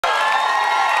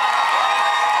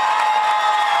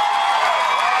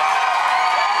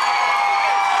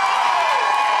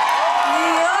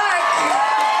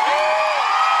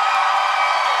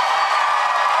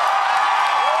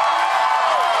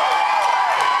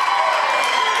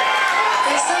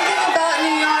There's something about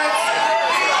New York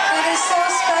that is so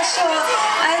special.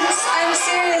 I'm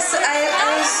serious. I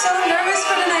was so nervous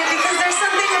for tonight because there's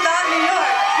something about New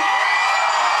York.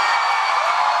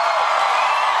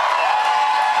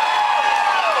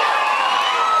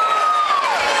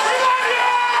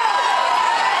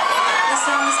 The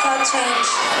song is called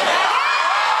Change.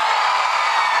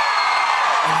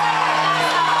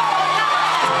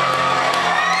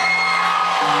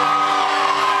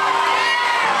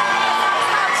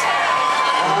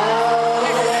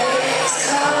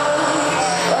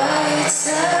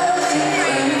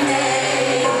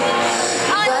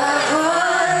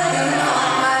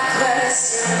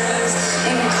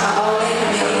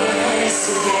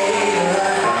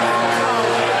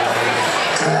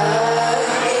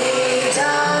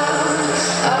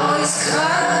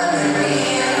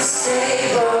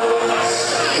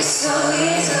 So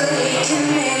easily can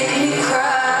make me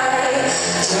cry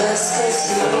just 'cause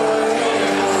you're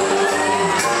in the mood.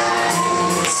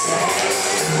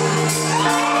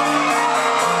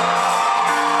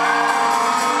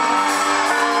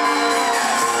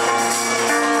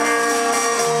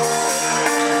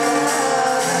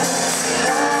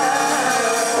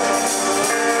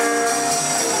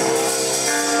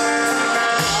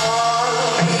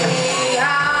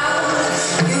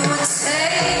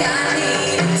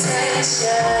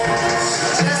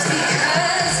 Just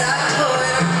because I put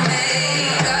on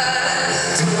makeup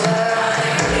to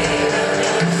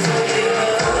for you.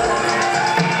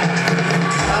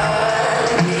 Cut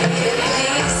me to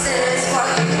pieces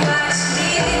while you watch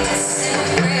me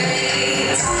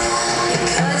disintegrate.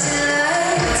 Because you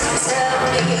like to tell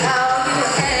me how you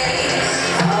hate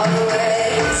all the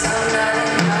ways I'm not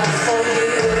enough for you.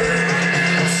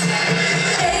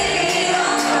 Baby,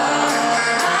 don't go,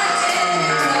 I didn't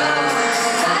know.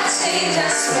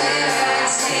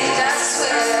 I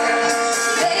swear,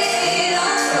 baby,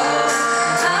 don't go,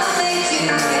 I'll make you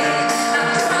pay, I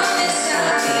promise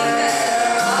I'll be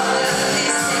better, all of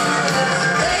these things, but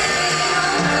baby,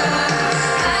 don't go,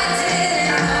 I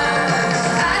didn't know,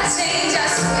 I change, I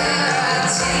swear, I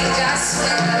change, I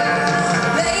swear.